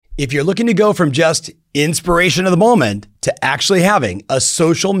If you're looking to go from just inspiration of the moment to actually having a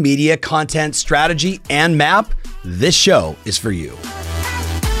social media content strategy and map, this show is for you.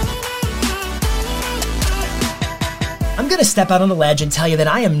 I'm going to step out on a ledge and tell you that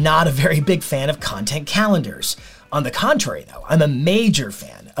I am not a very big fan of content calendars. On the contrary, though, I'm a major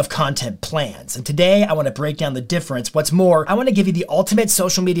fan of content plans. And today I want to break down the difference. What's more, I want to give you the ultimate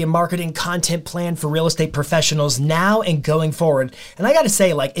social media marketing content plan for real estate professionals now and going forward. And I got to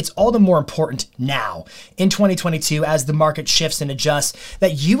say, it's all the more important now in 2022 as the market shifts and adjusts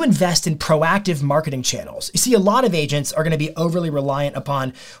that you invest in proactive marketing channels. You see, a lot of agents are going to be overly reliant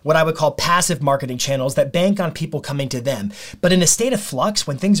upon what I would call passive marketing channels that bank on people coming to them. But in a state of flux,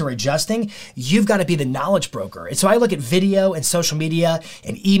 when things are adjusting, you've got to be the knowledge broker. And so I look at video and social media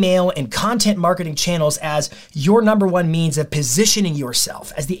and email and content marketing channels as your number one means of positioning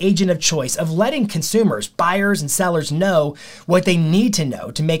yourself as the agent of choice, of letting consumers, buyers, and sellers know what they need to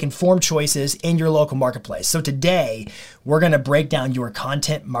know to make informed choices in your local marketplace. So today, we're going to break down your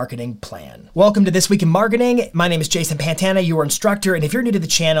content marketing plan. Welcome to This Week in Marketing. My name is Jason Pantana, your instructor. And if you're new to the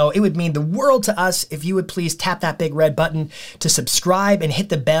channel, it would mean the world to us if you would please tap that big red button to subscribe and hit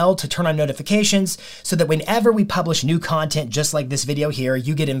the bell to turn on notifications so that whenever we publish new content just like this video here,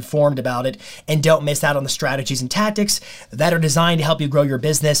 you get informed about it and don't miss out on the strategies and tactics that are designed to help you grow your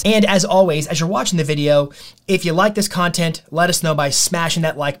business. And as always, as you're watching the video, if you like this content, let us know by smashing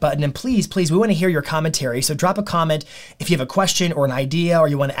that like button. And please, we want to hear your commentary. So drop a comment if you have a question or an idea or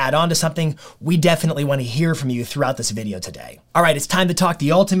you want to add on to something. We definitely want to hear from you throughout this video today. All right, it's time to talk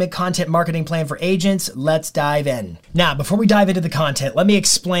the ultimate content marketing plan for agents. Let's dive in. Now, before we dive into the content, let me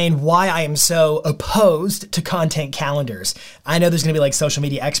explain why I am so opposed to content calendars. I know there's going to be social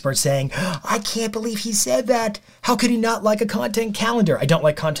media experts saying, I can't believe he said that. How could he not like a content calendar? I don't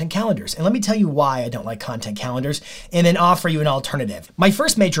like content calendars. And let me tell you why I don't like content calendars and then offer you an alternative. My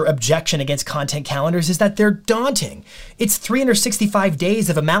first major objection against content calendars is that they're daunting. It's 365 days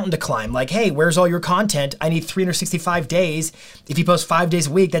of a mountain to climb. Hey, where's all your content? I need 365 days. If you post 5 days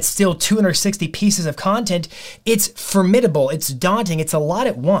a week, that's still 260 pieces of content. It's formidable. It's daunting. It's a lot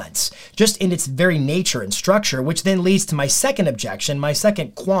at once, just in its very nature and structure, which then leads to my second objection, my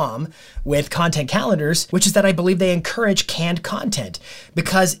second qualm with content calendars, which is that I believe they encourage canned content.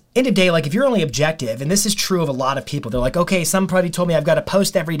 Because end of day, if you're only objective, and this is true of a lot of people, they're like, okay, somebody told me I've got to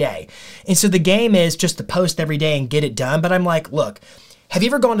post every day. And so the game is just to post every day and get it done. But I'm like, look, have you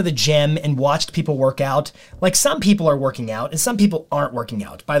ever gone to the gym and watched people work out? Some people are working out and some people aren't working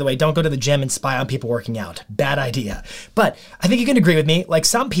out. By the way, don't go to the gym and spy on people working out. Bad idea. But I think you can agree with me.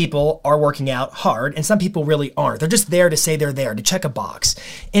 Some people are working out hard and some people really aren't. They're just there to say they're there, to check a box.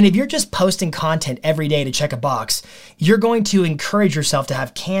 And if you're just posting content every day to check a box, you're going to encourage yourself to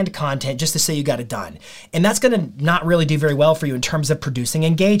have canned content just to say you got it done. And that's going to not really do very well for you in terms of producing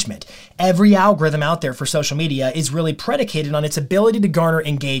engagement. Every algorithm out there for social media is really predicated on its ability to garner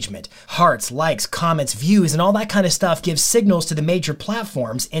engagement. Hearts, likes, comments, views, and all that kind of stuff gives signals to the major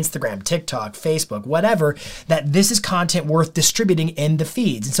platforms, Instagram, TikTok, Facebook, whatever, that this is content worth distributing in the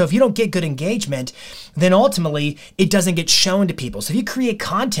feeds. And so if you don't get good engagement, then ultimately it doesn't get shown to people. So if you create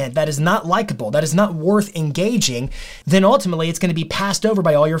content that is not likable, that is not worth engaging, then ultimately it's going to be passed over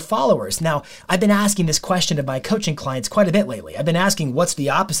by all your followers. Now, I've been asking this question of my coaching clients quite a bit lately. I've been asking what's the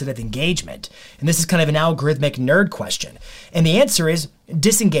opposite of engagement? And this is kind of an algorithmic nerd question. And the answer is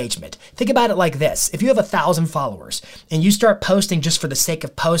disengagement. Think about it like this. If you have 1,000 followers and you start posting just for the sake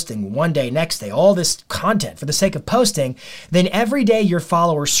of posting one day, next day, all this content for the sake of posting, then every day your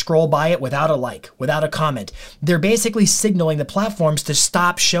followers scroll by it without a like, without a comment. They're basically signaling the platforms to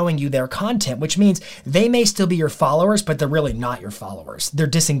stop showing you their content, which means they may still be your followers, but they're really not your followers. They're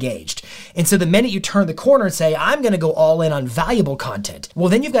disengaged. And so the minute you turn the corner and say, I'm going to go all in on valuable content, well,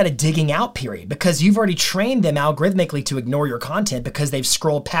 then you've got a digging out period because you've already trained them algorithmically to ignore your content because they've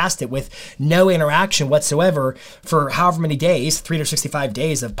scrolled past it with no interaction whatsoever for however many days, 365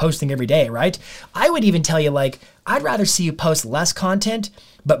 days of posting every day, right? I would even tell you, I'd rather see you post less content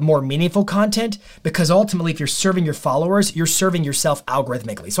but more meaningful content, because ultimately if you're serving your followers, you're serving yourself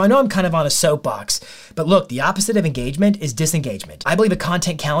algorithmically. So I know I'm kind of on a soapbox, but look, the opposite of engagement is disengagement. I believe a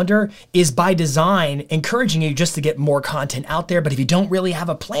content calendar is by design encouraging you just to get more content out there, but if you don't really have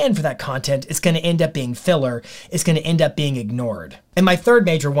a plan for that content, it's going to end up being filler. It's going to end up being ignored. And my third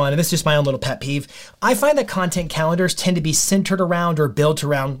major one, and this is just my own little pet peeve, I find that content calendars tend to be centered around or built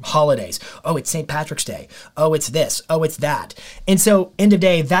around holidays. Oh, it's St. Patrick's Day. Oh, it's this. Oh, it's that. And so end of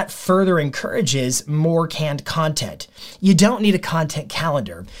day, that further encourages more canned content. You don't need a content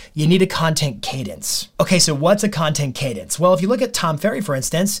calendar. You need a content cadence. Okay, so what's a content cadence? Well, if you look at Tom Ferry, for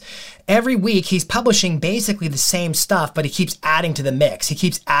instance, Every week, he's publishing basically the same stuff, but he keeps adding to the mix. He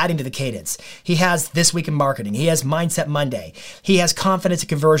keeps adding to the cadence. He has This Week in Marketing. He has Mindset Monday. He has Confidence and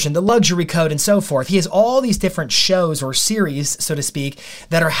Conversion, The Luxury Code, and so forth. He has all these different shows or series, so to speak,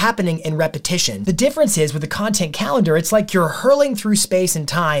 that are happening in repetition. The difference is with the content calendar, it's like you're hurling through space and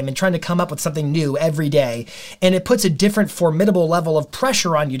time and trying to come up with something new every day. And it puts a different formidable level of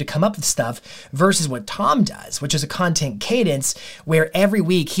pressure on you to come up with stuff versus what Tom does, which is a content cadence where every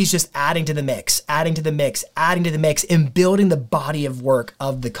week he's just adding to the mix, adding to the mix, adding to the mix, and building the body of work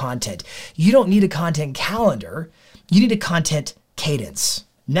of the content. You don't need a content calendar. You need a content cadence.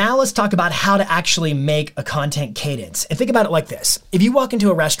 Now let's talk about how to actually make a content cadence. And think about it like this. If you walk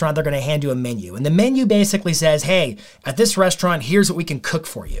into a restaurant, they're going to hand you a menu. And the menu basically says, hey, at this restaurant, here's what we can cook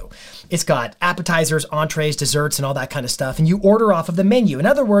for you. It's got appetizers, entrees, desserts, and all that kind of stuff. And you order off of the menu. In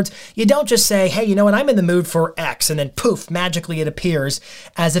other words, you don't just say, hey, you know what, I'm in the mood for X. And then poof, magically it appears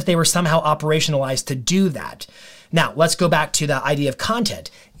as if they were somehow operationalized to do that. Now, let's go back to the idea of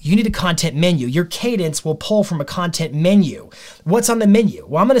content. You need a content menu. Your cadence will pull from a content menu. What's on the menu?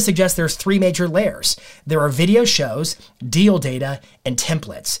 Well, I'm going to suggest there's 3 major layers. There are video shows, deal data, and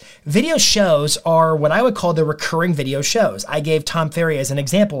templates. Video shows are what I would call the recurring video shows. I gave Tom Ferry as an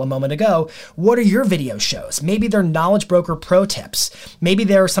example a moment ago. What are your video shows? Maybe they're Knowledge Broker pro tips. Maybe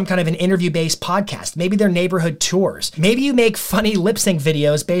they're some kind of an interview-based podcast. Maybe they're neighborhood tours. Maybe you make funny lip sync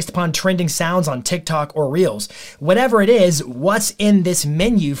videos based upon trending sounds on TikTok or Reels. Whatever it is, what's in this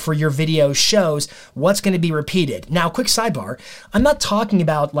menu for your video shows, what's going to be repeated. Now, quick sidebar, I'm not talking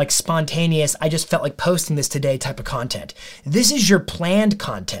about like spontaneous, I just felt like posting this today type of content. This is your planned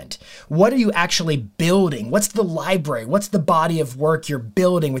content. What are you actually building? What's the library? What's the body of work you're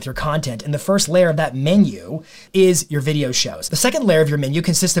building with your content? And the first layer of that menu is your video shows. The second layer of your menu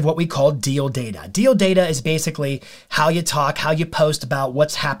consists of what we call deal data. Deal data is basically how you talk, how you post about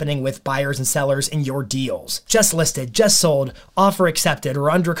what's happening with buyers and sellers in your deals. Just listed, just sold, offer accepted, or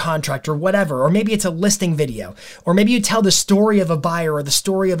under contract, or whatever. Or maybe it's a listing video, or maybe you tell the story of a buyer or the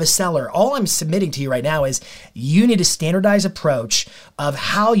story of a seller. All I'm submitting to you right now is you need a standardized approach of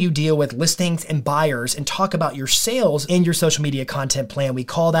how you deal with listings and buyers and talk about your sales in your social media content plan. We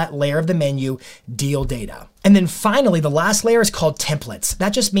call that layer of the menu deal data. And then finally, the last layer is called templates.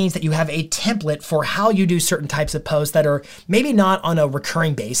 That just means that you have a template for how you do certain types of posts that are maybe not on a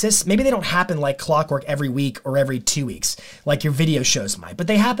recurring basis. Maybe they don't happen like clockwork every week or every 2 weeks, like your video shows might, but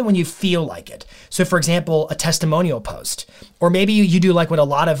they happen when you feel like it. So for example, a testimonial post, or maybe you do like what a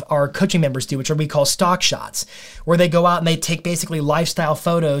lot of our coaching members do, which are we call stock shots, where they go out and they take basically lifestyle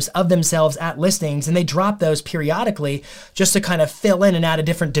photos of themselves at listings and they drop those periodically just to kind of fill in and add a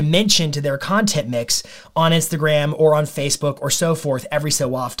different dimension to their content mix on Instagram or on Facebook or so forth every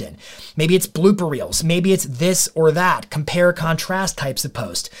so often. Maybe it's blooper reels. Maybe it's this or that, compare contrast types of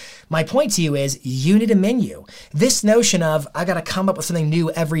posts. My point to you is you need a menu. This notion of I got to come up with something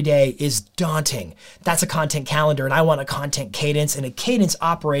new every day is daunting. That's a content calendar and I want a content cadence, and a cadence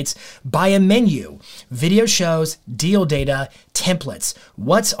operates by a menu. Video shows, deal data, templates.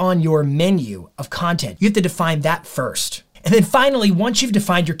 What's on your menu of content? You have to define that first. And then finally, once you've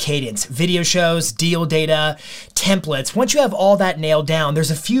defined your cadence, video shows, deal data, templates, once you have all that nailed down,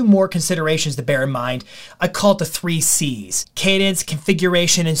 there's a few more considerations to bear in mind. I call it the 3 C's. Cadence,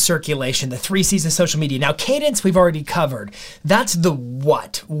 configuration, and circulation. The 3 C's of social media. Now, cadence we've already covered. That's the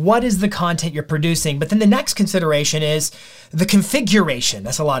what. What is the content you're producing? But then the next consideration is the configuration.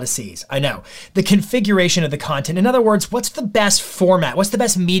 That's a lot of C's, I know. The configuration of the content. In other words, what's the best format? What's the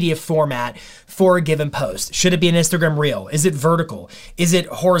best media format for a given post? Should it be an Instagram reel? Is it vertical? Is it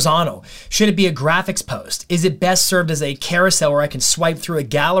horizontal? Should it be a graphics post? Is it best served as a carousel where I can swipe through a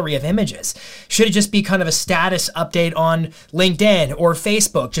gallery of images? Should it just be kind of a status update on LinkedIn or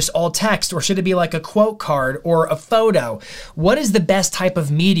Facebook, just all text? Or should it be like a quote card or a photo? What is the best type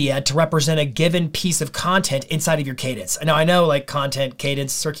of media to represent a given piece of content inside of your cadence? Now, I know like content,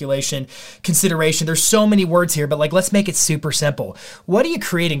 cadence, circulation, consideration, there's so many words here, but like let's make it super simple. What are you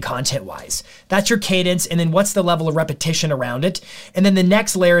creating content-wise? That's your cadence, and then what's the level of repetition around it? And then the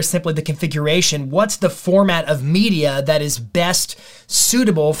next layer is simply the configuration. What's the format of media that is best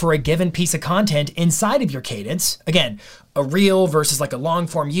suitable for a given piece of content inside of your cadence? Again, a reel versus like a long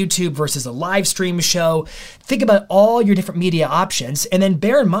form YouTube versus a live stream show. Think about all your different media options, and then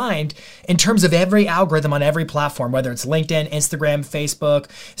bear in mind in terms of every algorithm on every platform, whether it's LinkedIn, Instagram, Facebook,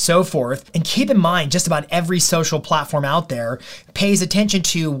 so forth. And keep in mind, just about every social platform out there pays attention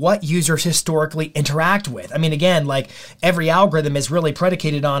to what users historically interact with. I mean, again, like every algorithm is really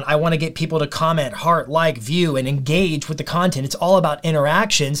predicated on, I want to get people to comment, heart, like, view, and engage with the content. It's all about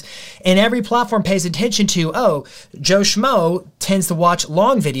interactions. And every platform pays attention to, oh, Joe Schmo Schmo tends to watch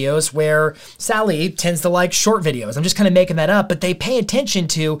long videos where Sally tends to like short videos. I'm just kind of making that up, but they pay attention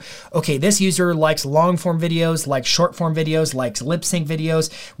to, okay, this user likes long form videos, likes short form videos, likes lip sync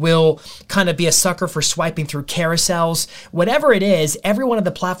videos, will kind of be a sucker for swiping through carousels. Whatever it is, every one of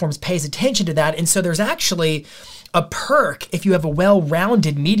the platforms pays attention to that. And so there's actually a perk if you have a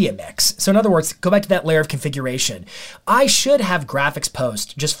well-rounded media mix. So in other words, go back to that layer of configuration. I should have graphics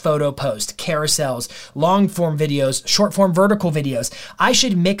post, just photo post, carousels, long-form videos, short-form vertical videos. I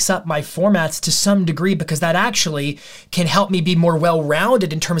should mix up my formats to some degree because that actually can help me be more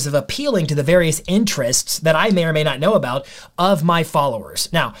well-rounded in terms of appealing to the various interests that I may or may not know about of my followers.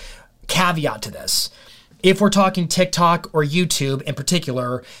 Now, caveat to this. If we're talking TikTok or YouTube in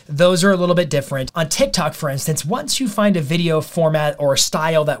particular, those are a little bit different. On TikTok, for instance, once you find a video format or a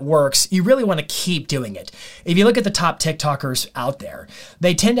style that works, you really want to keep doing it. If you look at the top TikTokers out there,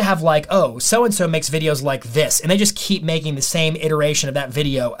 they tend to have like, oh, so-and-so makes videos like this, and they just keep making the same iteration of that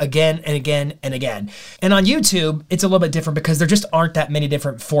video again and again and again. And on YouTube, it's a little bit different because there just aren't that many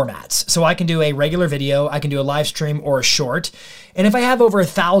different formats. So I can do a regular video, I can do a live stream or a short. And if I have over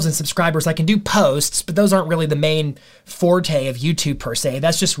 1,000 subscribers, I can do posts, but those aren't really the main forte of YouTube per se.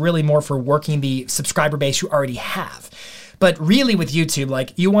 That's just really more for working the subscriber base you already have. But really with YouTube,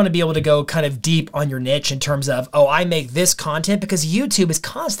 like you want to be able to go kind of deep on your niche in terms of, oh, I make this content because YouTube is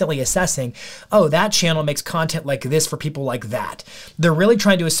constantly assessing, oh, that channel makes content like this for people like that. They're really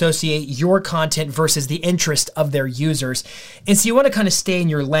trying to associate your content versus the interest of their users. And so you want to kind of stay in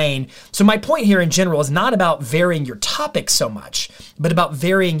your lane. So my point here in general is not about varying your topics so much, but about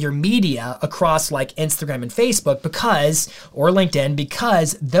varying your media across like Instagram and Facebook or LinkedIn,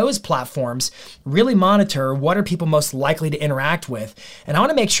 because those platforms really monitor what are people most likely to interact with. And I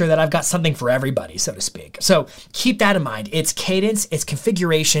want to make sure that I've got something for everybody, so to speak. So keep that in mind. It's cadence, it's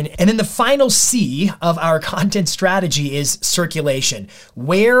configuration. And then the final C of our content strategy is circulation.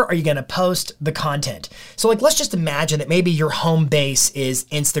 Where are you going to post the content? So like, let's just imagine that maybe your home base is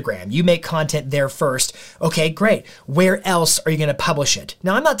Instagram. You make content there first. Okay, great. Where else are you going to publish it?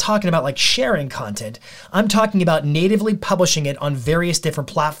 Now, I'm not talking about like sharing content. I'm talking about natively publishing it on various different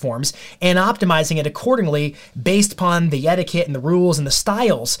platforms and optimizing it accordingly based upon the etiquette and the rules and the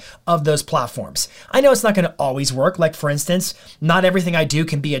styles of those platforms. I know it's not going to always work. Like for instance, not everything I do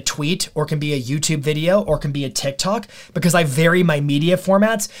can be a tweet or can be a YouTube video or can be a TikTok because I vary my media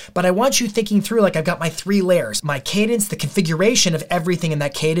formats, but I want you thinking through like I've got my 3 layers, my cadence, the configuration of everything in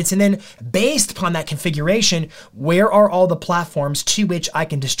that cadence, and then based upon that configuration, where are all the platforms to which I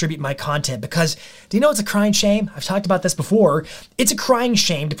can distribute my content? Because do you know it's a crying shame? I've talked about this before. It's a crying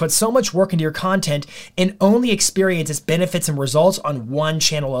shame to put so much work into your content and only experience its benefits and results on one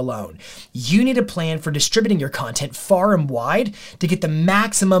channel alone. You need a plan for distributing your content far and wide to get the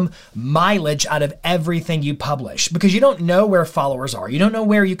maximum mileage out of everything you publish, because you don't know where followers are. You don't know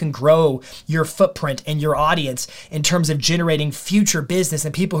where you can grow your footprint and your audience in terms of generating future business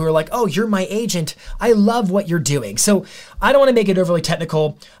and people who are like, oh, you're my agent. I love what you're doing. So I don't want to make it overly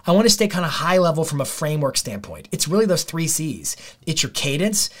technical. I want to stay kind of high level from a framework standpoint. It's really those 3 C's. It's your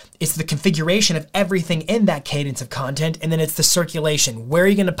cadence, it's the configuration of everything in that cadence of content, and then it's the circulation. Where are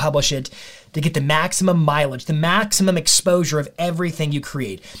you going to publish it to get the maximum mileage, the maximum exposure of everything you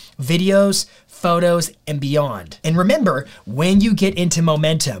create? Videos, photos, and beyond. And remember, when you get into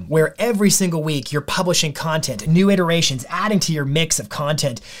momentum, where every single week you're publishing content, new iterations, adding to your mix of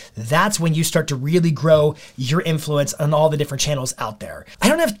content, that's when you start to really grow your influence on all the different channels out there. I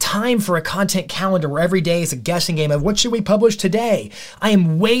don't have time for a content calendar where every day is a guessing game of what should we publish today. I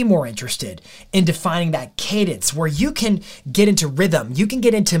am way more interested in defining that cadence where you can get into rhythm, you can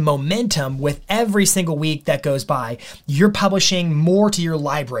get into momentum with every single week that goes by. You're publishing more to your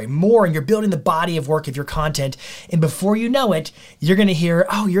library, more, and you're building the body of work of your content. And before you know it, you're going to hear,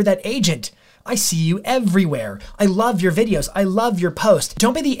 oh, you're that agent. I see you everywhere. I love your videos. I love your posts.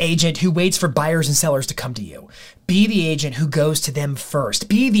 Don't be the agent who waits for buyers and sellers to come to you. Be the agent who goes to them first.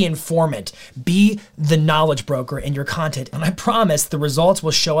 Be the informant. Be the knowledge broker in your content. And I promise the results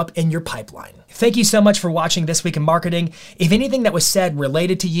will show up in your pipeline. Thank you so much for watching This Week in Marketing. If anything that was said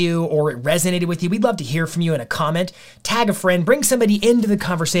related to you or it resonated with you, we'd love to hear from you in a comment. Tag a friend, bring somebody into the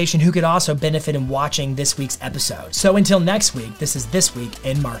conversation who could also benefit in watching this week's episode. So until next week, this is This Week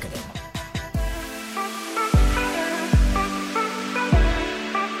in Marketing.